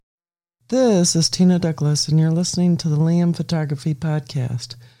This is Tina Douglas, and you're listening to the Liam Photography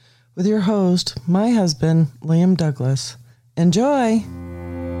Podcast with your host, my husband, Liam Douglas. Enjoy!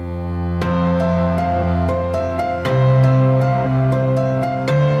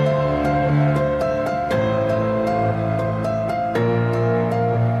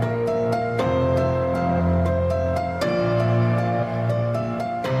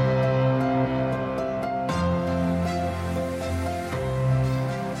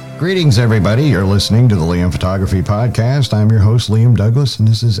 Greetings, everybody. You're listening to the Liam Photography Podcast. I'm your host, Liam Douglas, and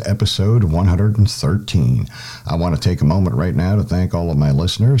this is episode 113. I want to take a moment right now to thank all of my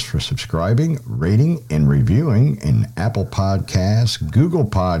listeners for subscribing, rating, and reviewing in Apple Podcasts, Google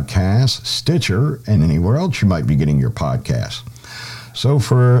Podcasts, Stitcher, and anywhere else you might be getting your podcasts. So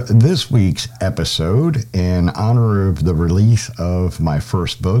for this week's episode, in honor of the release of my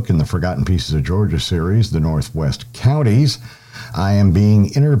first book in the Forgotten Pieces of Georgia series, The Northwest Counties, I am being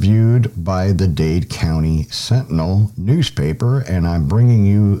interviewed by the Dade County Sentinel newspaper, and I'm bringing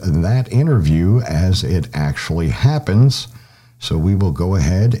you that interview as it actually happens. So we will go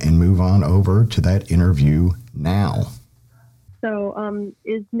ahead and move on over to that interview now. So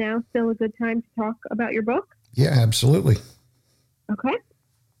is now still a good time to talk about your book? Yeah, absolutely. Okay.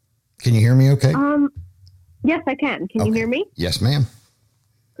 Can you hear me okay? Yes, I can. Can you hear me? Yes, ma'am.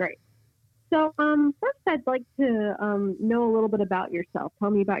 Great. So first I'd like to know a little bit about yourself. Tell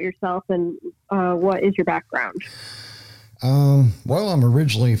me about yourself and what is your background? Well, I'm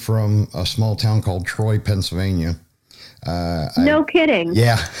originally from a small town called Troy, Pennsylvania. No kidding.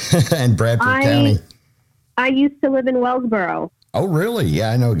 Yeah, and Bradford County. I used to live in Wellsboro. Oh, really?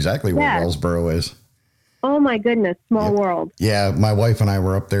 Yeah, I know exactly where Wellsboro is. Oh, my goodness. Small world. Yeah, my wife and I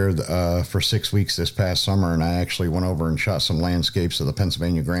were up there for 6 weeks this past summer, and I actually went over and shot some landscapes of the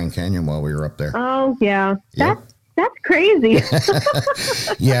Pennsylvania Grand Canyon while we were up there. Oh, yeah. Yep. That's crazy.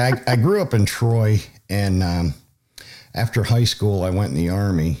 Yeah, I grew up in Troy, and after high school, I went in the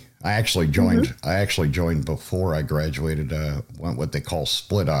Army. I actually joined before I graduated, went what they call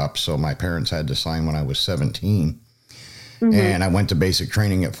split ops, so my parents had to sign when I was 17. And I went to basic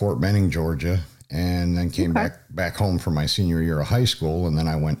training at Fort Benning, Georgia, and then came back home for my senior year of high school, and then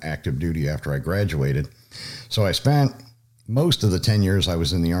I went active duty after I graduated. So I spent most of the 10 years I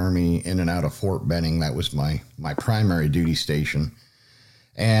was in the Army in and out of Fort Benning. That was my primary duty station.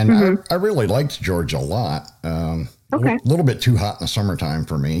 And I really liked Georgia a lot. A little bit too hot in the summertime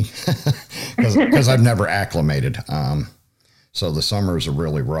for me because I've never acclimated. So the summers are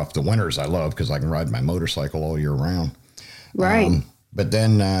really rough. The winters I love because I can ride my motorcycle all year round. Right. But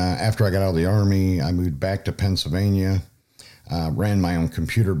then after I got out of the Army, I moved back to Pennsylvania, ran my own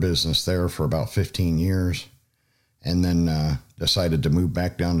computer business there for about 15 years, and then decided to move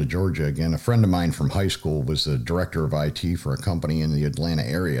back down to Georgia again. A friend of mine from high school was the director of IT for a company in the Atlanta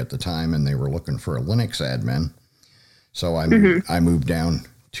area at the time, and they were looking for a Linux admin. So I moved down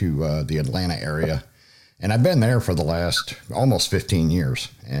to the Atlanta area, and I've been there for the last almost 15 years.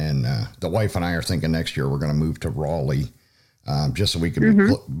 And the wife and I are thinking next year we're going to move to Raleigh, just so we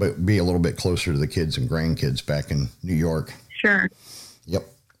can be a little bit closer to the kids and grandkids back in New York. Sure. Yep.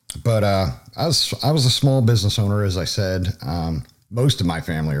 But I was a small business owner, as I said. Most of my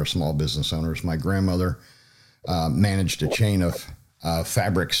family are small business owners. My grandmother managed a chain of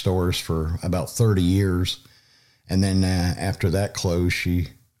fabric stores for about 30 years. And then after that closed, she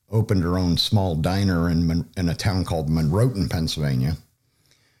opened her own small diner in a town called Monroe, Pennsylvania.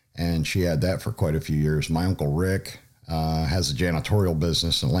 And she had that for quite a few years. My Uncle Rick has a janitorial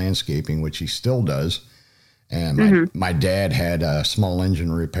business and landscaping, which he still does. And my dad had a small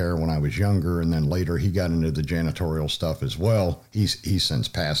engine repair when I was younger, and then later he got into the janitorial stuff as well. He's since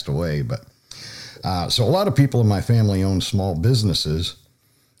passed away, but so a lot of people in my family own small businesses,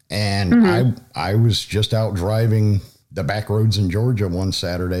 and I was just out driving the back roads in Georgia one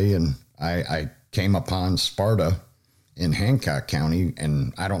Saturday, and I came upon Sparta in Hancock County,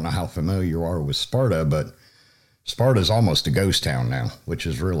 and I don't know how familiar you are with Sparta, but Sparta's almost a ghost town now, which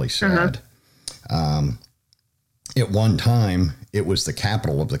is really sad. At one time, it was the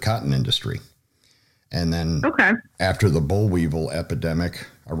capital of the cotton industry. And then after the boll weevil epidemic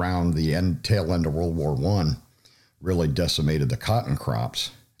around the tail end of World War I really decimated the cotton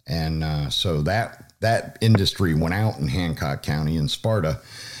crops. And so that industry went out in Hancock County in Sparta.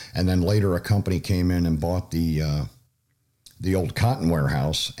 And then later a company came in and bought the old cotton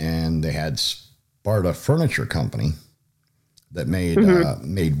warehouse, and they had Sparta Furniture Company that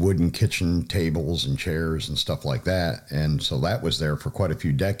made wooden kitchen tables and chairs and stuff like that. And so that was there for quite a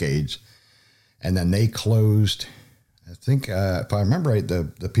few decades. And then they closed. I think, if I remember right,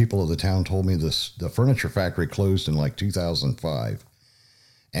 the people of the town told me the furniture factory closed in like 2005.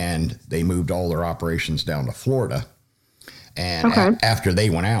 and they moved all their operations down to Florida. And Okay. after they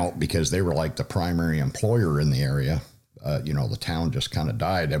went out, because they were like the primary employer in the area, the town just kind of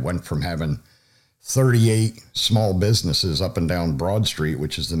died. It went from having 38 small businesses up and down Broad Street,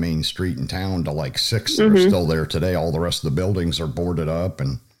 which is the main street in town, to like 6 that are still there today. All the rest of the buildings are boarded up,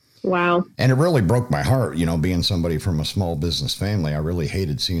 and Wow. it really broke my heart, being somebody from a small business family. I really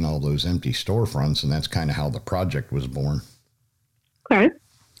hated seeing all those empty storefronts, and that's kind of how the project was born. Okay.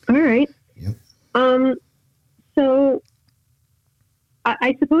 All right. Yep. So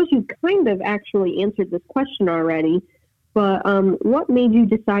I suppose you kind of actually answered this question already, but what made you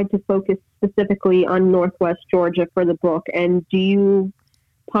decide to focus specifically on Northwest Georgia for the book? And do you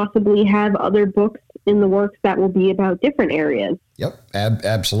possibly have other books in the works that will be about different areas? Yep,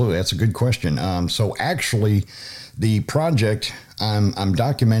 absolutely. That's a good question. So actually, the project, I'm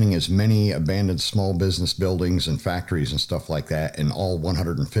documenting as many abandoned small business buildings and factories and stuff like that in all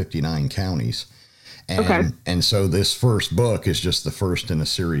 159 counties. And so this first book is just the first in a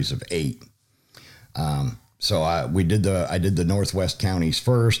series of 8. So I did the Northwest counties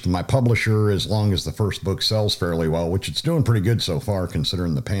first. My publisher, as long as the first book sells fairly well, which it's doing pretty good so far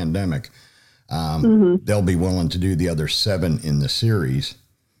considering the pandemic, they'll be willing to do the other 7 in the series.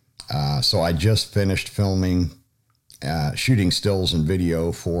 So I just finished filming, shooting stills and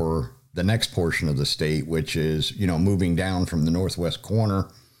video for the next portion of the state, which is, moving down from the northwest corner.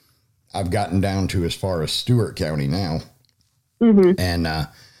 I've gotten down to as far as Stewart County now.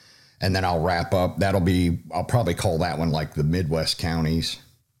 And then I'll wrap up. I'll probably call that one like the Midwest counties,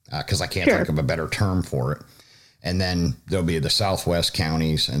 because I can't think of a better term for it. And then there'll be the Southwest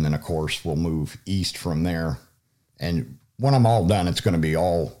counties. And then, of course, we'll move east from there. And when I'm all done, it's going to be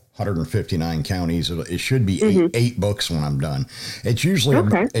all 159 counties. It should be eight books when I'm done. It's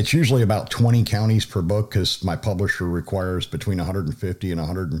usually about 20 counties per book, because my publisher requires between 150 and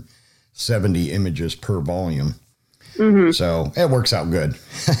 170 images per volume. So it works out good.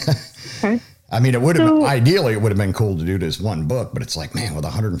 Okay. I mean, ideally, it would have been cool to do it as one book, but it's like, man, with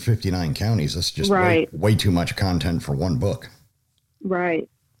 159 counties, that's just way too much content for one book. Right.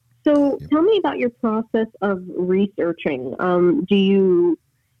 So tell me about your process of researching. Do you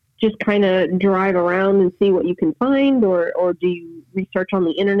just kind of drive around and see what you can find, or do you research on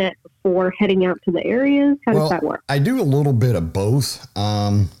the internet before heading out to the areas? How does that work? I do a little bit of both.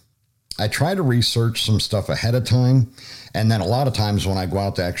 I try to research some stuff ahead of time. And then a lot of times when I go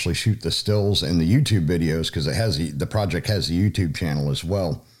out to actually shoot the stills and the YouTube videos, because the project has a YouTube channel as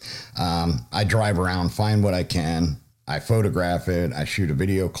well, I drive around, find what I can. I photograph it. I shoot a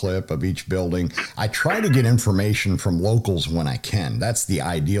video clip of each building. I try to get information from locals when I can. That's the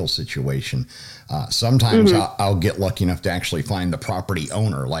ideal situation. Sometimes I'll get lucky enough to actually find the property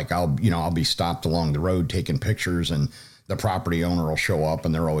owner. Like I'll be stopped along the road taking pictures, and the property owner will show up,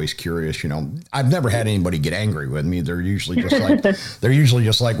 and they're always curious. I've never had anybody get angry with me. They're usually just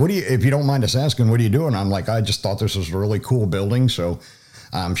like, if you don't mind us asking, what are you doing? I'm like, I just thought this was a really cool building, so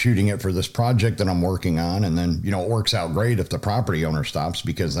I'm shooting it for this project that I'm working on. And then, it works out great if the property owner stops,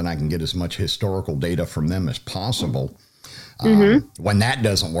 because then I can get as much historical data from them as possible. When that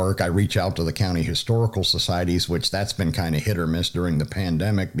doesn't work, I reach out to the county historical societies, which that's been kind of hit or miss during the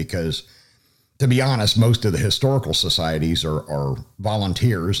pandemic, because to be honest, most of the historical societies are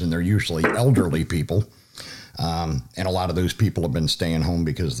volunteers, and they're usually elderly people. And a lot of those people have been staying home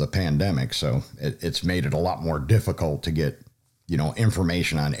because of the pandemic. So it's made it a lot more difficult to get,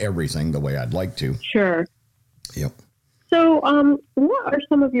 information on everything the way I'd like to. Sure. Yep. So what are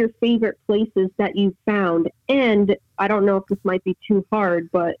some of your favorite places that you've found? And I don't know if this might be too hard,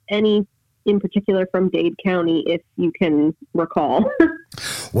 but any in particular from Dade County, if you can recall.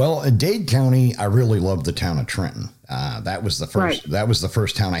 Well, in Dade County, I really love the town of Trenton. That was the first. That was the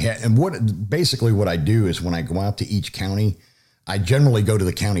first town I had. And what I do is when I go out to each county, I generally go to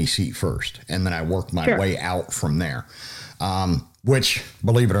the county seat first, and then I work my way out from there. Which,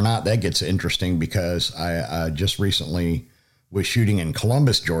 believe it or not, that gets interesting, because I just recently was shooting in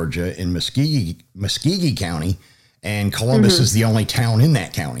Columbus, Georgia, in Muskogee County. And Columbus is the only town in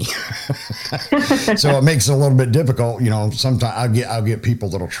that county. So it makes it a little bit difficult. Sometimes I'll get people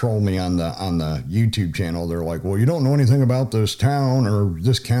that'll troll me on the YouTube channel. They're like, well, you don't know anything about this town or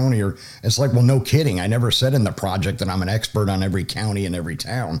this county, or it's like, well, no kidding. I never said in the project that I'm an expert on every county and every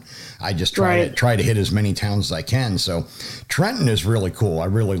town. I just try to hit as many towns as I can. So Trenton is really cool. I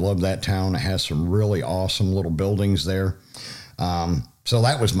really love that town. It has some really awesome little buildings there. So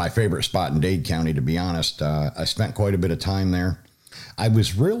that was my favorite spot in Dade County, to be honest. I spent quite a bit of time there. I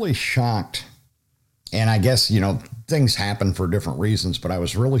was really shocked, and I guess, things happen for different reasons, but I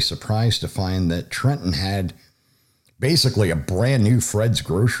was really surprised to find that Trenton had basically a brand new Fred's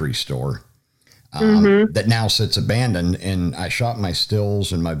grocery store that now sits abandoned. And I shot my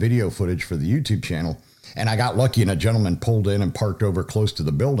stills and my video footage for the YouTube channel. And I got lucky, and a gentleman pulled in and parked over close to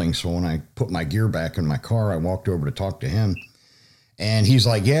the building. So when I put my gear back in my car, I walked over to talk to him. And he's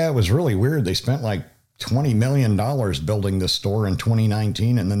like, yeah, it was really weird. They spent like $20 million building this store in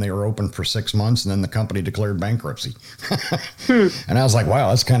 2019, and then they were open for 6 months, and then the company declared bankruptcy. And I was like, wow,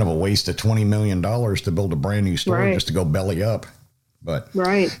 that's kind of a waste of $20 million to build a brand new store just to go belly up. But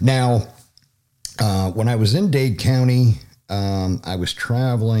now, when I was in Dade County, I was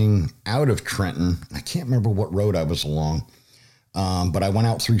traveling out of Trenton. I can't remember what road I was along. But I went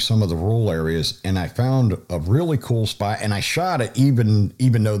out through some of the rural areas, and I found a really cool spot, and I shot it even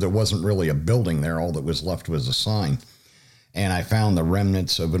though there wasn't really a building there. All that was left was a sign. And I found the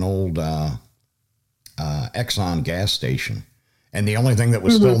remnants of an old Exxon gas station. And the only thing that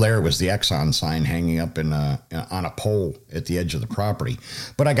was still there was the Exxon sign hanging up on a pole at the edge of the property.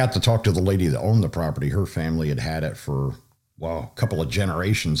 But I got to talk to the lady that owned the property. Her family had it for, a couple of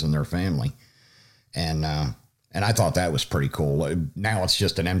generations in their family. And I thought that was pretty cool. Now it's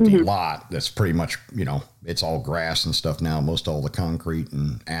just an empty lot that's pretty much, it's all grass and stuff now. Most all the concrete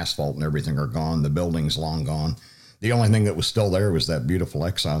and asphalt and everything are gone. The building's long gone. The only thing that was still there was that beautiful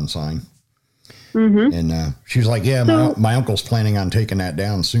Exxon sign. And she was like, yeah, my uncle's planning on taking that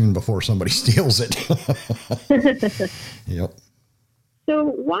down soon before somebody steals it. Yep. So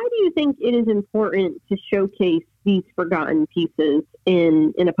why do you think it is important to showcase these forgotten pieces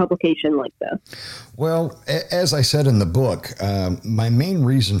in a publication like this? Well, as I said in the book, my main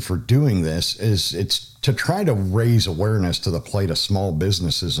reason for doing this is it's to try to raise awareness to the plight of small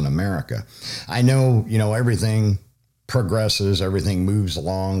businesses in America. I know, everything progresses, everything moves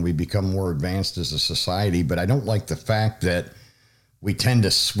along, we become more advanced as a society, but I don't like the fact that we tend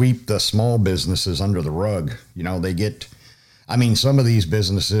to sweep the small businesses under the rug. Some of these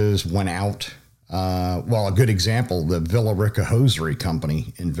businesses went out. A good example, the Villa Rica Hosiery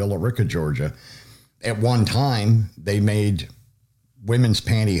Company in Villa Rica, Georgia. At one time, they made women's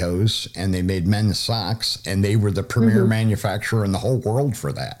pantyhose and they made men's socks, and they were the premier manufacturer in the whole world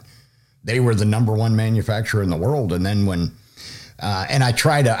for that. They were the number one manufacturer in the world. And then when, and I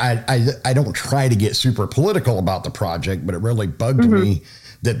don't try to get super political about the project, but it really bugged me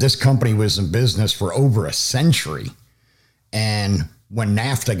that this company was in business for over a century. And when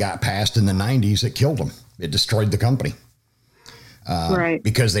NAFTA got passed in the 90s, it killed them. It destroyed the company.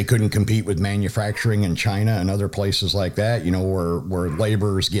 Because they couldn't compete with manufacturing in China and other places like that, where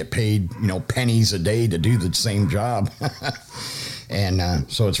laborers get paid, pennies a day to do the same job. And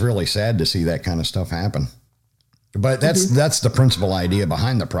so it's really sad to see that kind of stuff happen. But that's the principal idea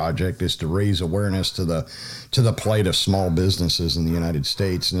behind the project, is to raise awareness to the plight of small businesses in the United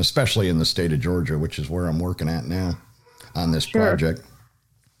States, and especially in the state of Georgia, which is where I'm working at now on this project.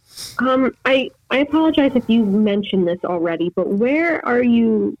 I apologize if you mentioned this already, but where are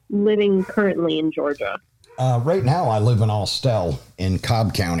you living currently in Georgia? Right now, I live in Austell in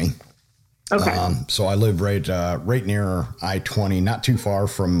Cobb County. Okay. So I live right near I-20, not too far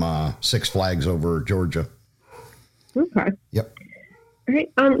from Six Flags over Georgia. Okay. Yep. All right.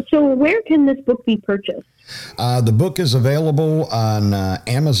 So where can this book be purchased? The book is available on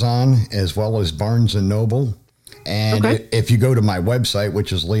Amazon as well as Barnes & Noble. And if you go to my website,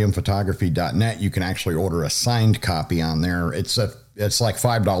 which is liamphotography.net, you can actually order a signed copy on there. It's like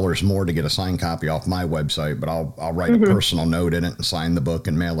 $5 more to get a signed copy off my website, but I'll write a personal note in it and sign the book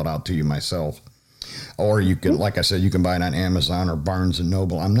and mail it out to you myself. Or you can, like I said, you can buy it on Amazon or Barnes &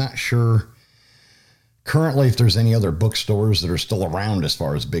 Noble. I'm not sure currently if there's any other bookstores that are still around as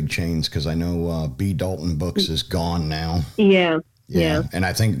far as big chains, because I know B. Dalton Books is gone now. Yeah. And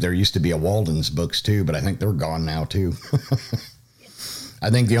I think there used to be a Walden's Books too, but I think they're gone now too. I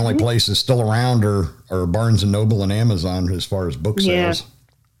think the only places still around are Barnes & Noble and Amazon as far as book sales.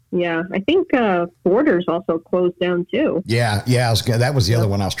 Yeah. I think Borders also closed down too. Yeah. That was the other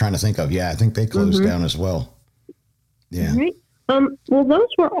one I was trying to think of. Yeah, I think they closed down as well. Yeah. All right. Well, those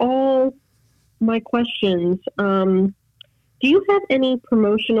were all my questions. Do you have any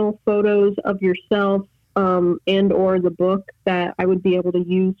promotional photos of yourself and or the book that I would be able to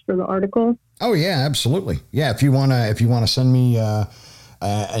use for the article? Oh yeah, absolutely. Yeah. If you want to send me,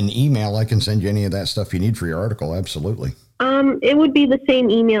 an email, I can send you any of that stuff you need for your article. Absolutely. It would be the same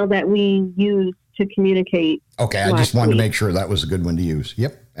email that we use to communicate. Okay. I just wanted to make sure that was a good one to use.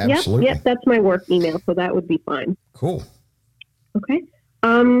 Yep. Absolutely. Yep. That's my work email. So that would be fine. Cool. Okay.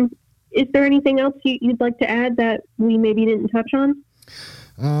 Is there anything else you'd like to add that we maybe didn't touch on?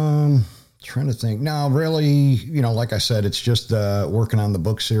 trying to think. No, really, like I said, it's just working on the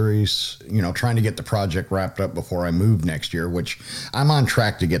book series, trying to get the project wrapped up before I move next year, which I'm on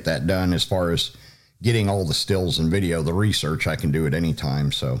track to get that done. As far as getting all the stills and video, the research, I can do it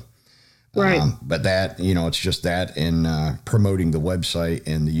anytime. So, right. But that, it's just that and promoting the website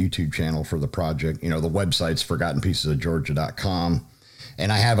and the YouTube channel for the project. The website's ForgottenPiecesOfGeorgia.com.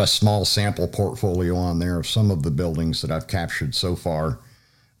 And I have a small sample portfolio on there of some of the buildings that I've captured so far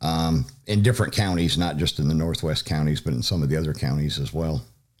in different counties, not just in the Northwest counties, but in some of the other counties as well.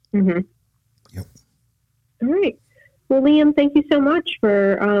 Mm-hmm. Yep. All right. Well, Liam, thank you so much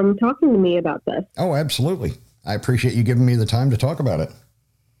for talking to me about this. Oh, absolutely. I appreciate you giving me the time to talk about it.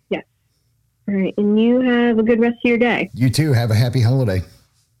 Yes. All right. And you have a good rest of your day. You too. Have a happy holiday.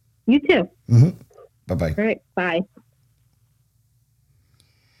 You too. Mm-hmm. Bye-bye. All right. Bye.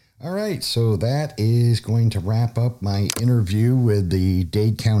 All right, so that is going to wrap up my interview with the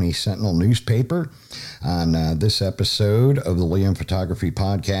Dade County Sentinel newspaper on this episode of the Liam Photography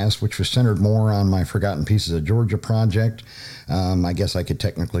Podcast, which was centered more on my Forgotten Pieces of Georgia project. I guess I could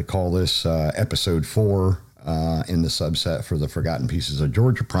technically call this episode 4 in the subset for the Forgotten Pieces of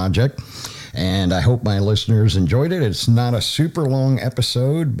Georgia project. And I hope my listeners enjoyed it. It's not a super long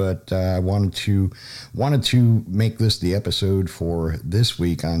episode, but I wanted to make this the episode for this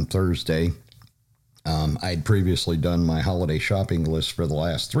week on Thursday. I'd previously done my holiday shopping list for the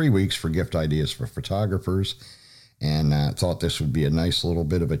last 3 weeks for gift ideas for photographers, and thought this would be a nice little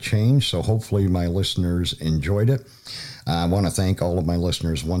bit of a change. So hopefully my listeners enjoyed it. I want to thank all of my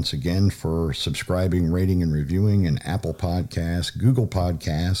listeners once again for subscribing, rating, and reviewing in Apple Podcasts, Google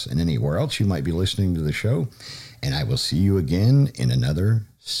Podcasts, and anywhere else you might be listening to the show. And I will see you again in another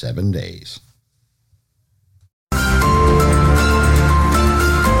 7 days.